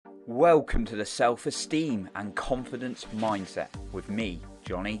Welcome to the Self-Esteem and Confidence Mindset with me,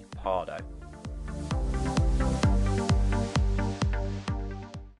 Johnny Pardo.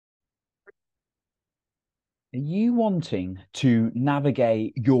 Are you wanting to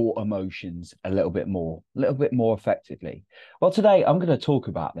navigate your emotions a little bit more effectively? Well, today I'm going to talk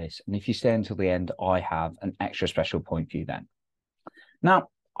about this. And if you stay until the end, I have an extra special point for you then. Now,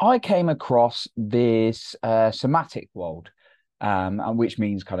 I came across this somatic world, and which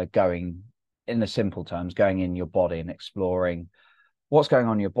means kind of going, in the simple terms, going in your body and exploring what's going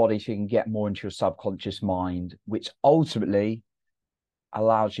on in your body so you can get more into your subconscious mind, which ultimately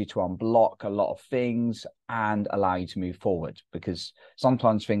allows you to unblock a lot of things and allow you to move forward, because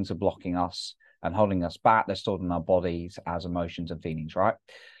sometimes things are blocking us and holding us back. They're stored in our bodies as emotions and feelings, right?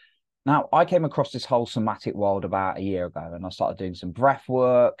 Now, I came across this whole somatic world about a year ago, and I started doing some breath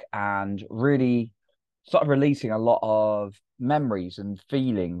work and really started releasing a lot of memories and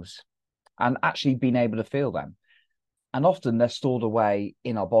feelings and actually being able to feel them. And often they're stored away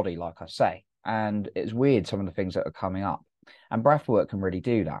in our body, like I say. And it's weird, some of the things that are coming up. And breath work can really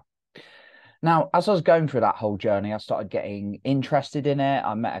do that. Now, as I was going through that whole journey, I started getting interested in it.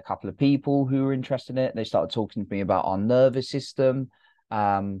 I met a couple of people who were interested in it. They started talking to me about our nervous system,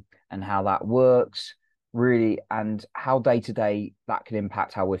 and how that works, really, and how day to day that can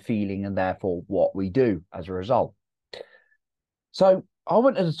impact how we're feeling and therefore what we do as a result. So I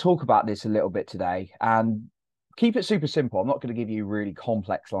wanted to talk about this a little bit today and keep it super simple. I'm not going to give you really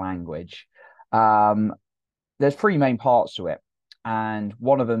complex language. There's three main parts to it. And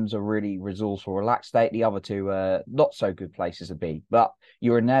one of them's a really resourceful, relaxed state. The other two are not so good places to be. But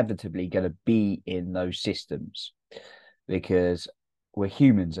you're inevitably going to be in those systems because we're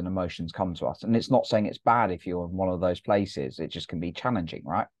humans and emotions come to us. And it's not saying it's bad if you're in one of those places. It just can be challenging,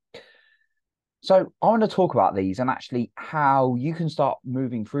 right? So I want to talk about these and actually how you can start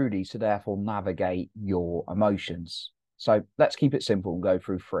moving through these to therefore navigate your emotions. So let's keep it simple and go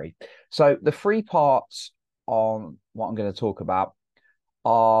through three. So the three parts on what I'm going to talk about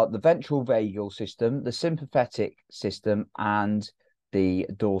are the ventral vagal system, the sympathetic system, and the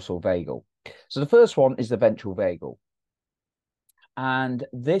dorsal vagal. So the first one is the ventral vagal. And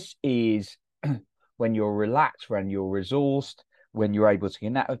this is when you're relaxed, when you're resourced, when you're able to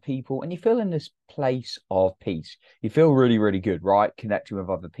connect with people and you feel in this place of peace. You feel really, really good, right? Connecting with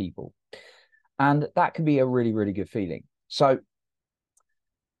other people. And that can be a really, really good feeling. So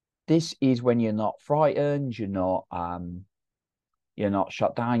this is when you're not frightened, you're not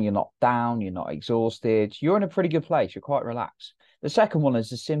shut down, you're not down, you're not exhausted. You're in a pretty good place. You're quite relaxed. The second one is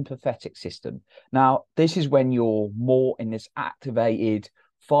the sympathetic system. Now, this is when you're more in this activated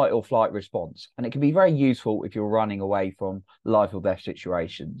fight or flight response. And it can be very useful if you're running away from life or death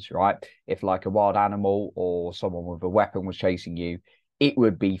situations, right? If like a wild animal or someone with a weapon was chasing you, it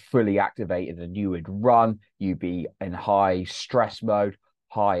would be fully activated and you would run. You'd be in high stress mode,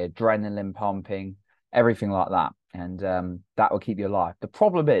 high adrenaline pumping, everything like that. And that will keep you alive. The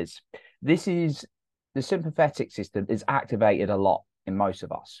problem is, the sympathetic system is activated a lot in most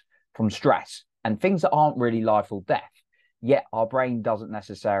of us from stress and things that aren't really life or death. Yet our brain doesn't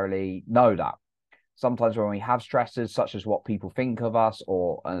necessarily know that. Sometimes when we have stresses, such as what people think of us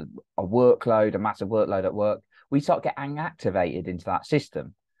or a workload, a massive workload at work, we start getting activated into that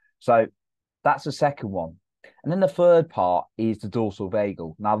system. So that's the second one. And then the third part is the dorsal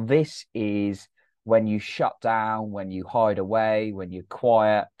vagal. Now, this is when you shut down, when you hide away, when you're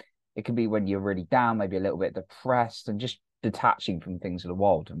quiet. It can be when you're really down, maybe a little bit depressed and just detaching from things of the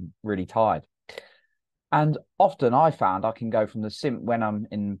world and really tired. And often I found I can go from when I'm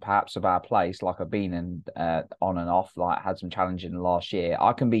in perhaps a bad place, like I've been in on and off, like had some challenge in the last year.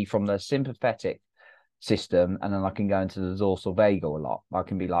 I can be from the sympathetic system and then I can go into the dorsal vagal a lot. I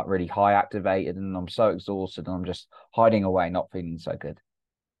can be like really high activated and I'm so exhausted and I'm just hiding away, not feeling so good.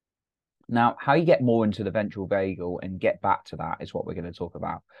 Now, how you get more into the ventral vagal and get back to that is what we're going to talk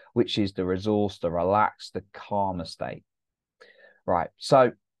about, which is the resource, the relaxed, the calmer state. Right.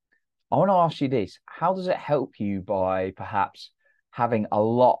 So I want to ask you this. How does it help you by perhaps having a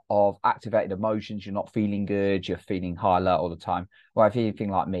lot of activated emotions? You're not feeling good. You're feeling high alert all the time. Well, if you're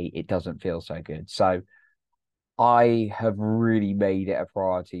anything like me, it doesn't feel so good. So I have really made it a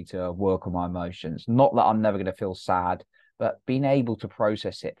priority to work on my emotions. Not that I'm never going to feel sad, but being able to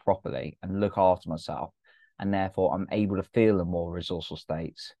process it properly and look after myself. And therefore, I'm able to feel in more resourceful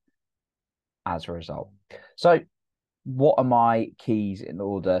states as a result. So, what are my keys in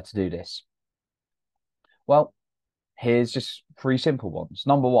order to do this? Well, here's just three simple ones.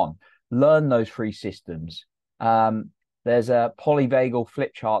 Number one, learn those three systems. There's a polyvagal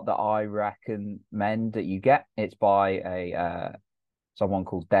flip chart that I recommend that you get. It's by someone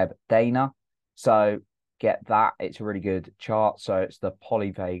called Deb Dana. So get that. It's a really good chart. So it's the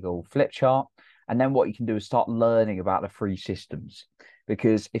polyvagal flip chart. And then what you can do is start learning about the three systems.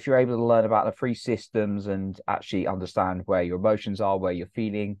 Because if you're able to learn about the three systems and actually understand where your emotions are, where you're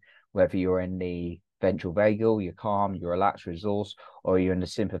feeling, whether you're in the ventral vagal, you're calm, you're relaxed, resource, or you're in the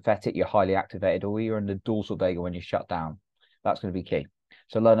sympathetic, you're highly activated, or you're in the dorsal vagal when you're shut down. That's going to be key.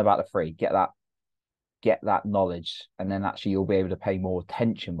 So learn about the three, get that knowledge, and then actually you'll be able to pay more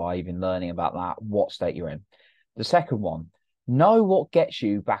attention by even learning about that, what state you're in. The second one, know what gets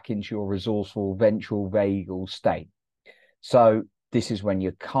you back into your resourceful ventral vagal state. So this is when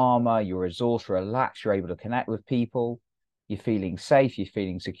you're calmer, you're resourceful, relaxed, you're able to connect with people, you're feeling safe, you're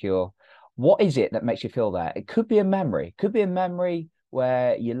feeling secure. What is it that makes you feel that? It could be a memory. It could be a memory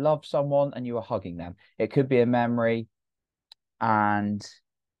where you love someone and you were hugging them. It could be a memory and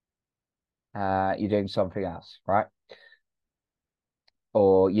you're doing something else, right?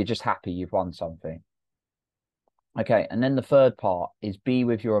 Or you're just happy you've won something. Okay, and then the third part is be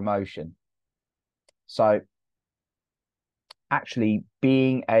with your emotion. So actually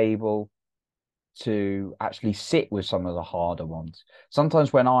being able to actually sit with some of the harder ones.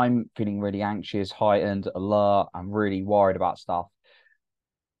 Sometimes when I'm feeling really anxious, heightened, alert, I'm really worried about stuff,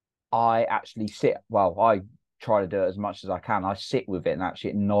 I actually sit, well, I try to do it as much as I can. I sit with it and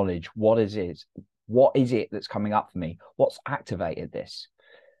actually acknowledge what is it that's coming up for me? What's activated this?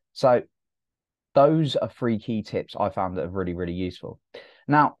 So those are three key tips I found that are really, really useful.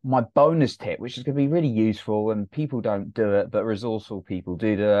 Now, my bonus tip, which is going to be really useful and people don't do it, but resourceful people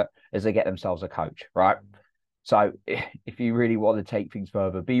do it, is they get themselves a coach, right? So if you really want to take things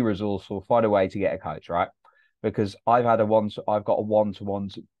further, be resourceful, find a way to get a coach, right? Because I've got a one-to-one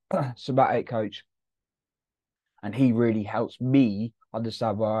somatic coach, and he really helps me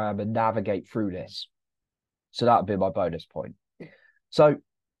understand where I am and navigate through this. So that would be my bonus point. So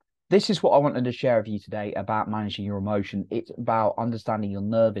this is what I wanted to share with you today about managing your emotion. It's about understanding your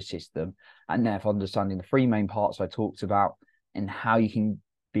nervous system and therefore understanding the three main parts I talked about and how you can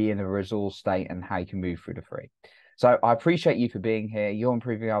be in a resource state and how you can move through the three. So I appreciate you for being here. You're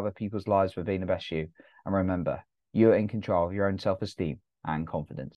improving other people's lives for being the best you. And remember, you're in control of your own self-esteem and confidence.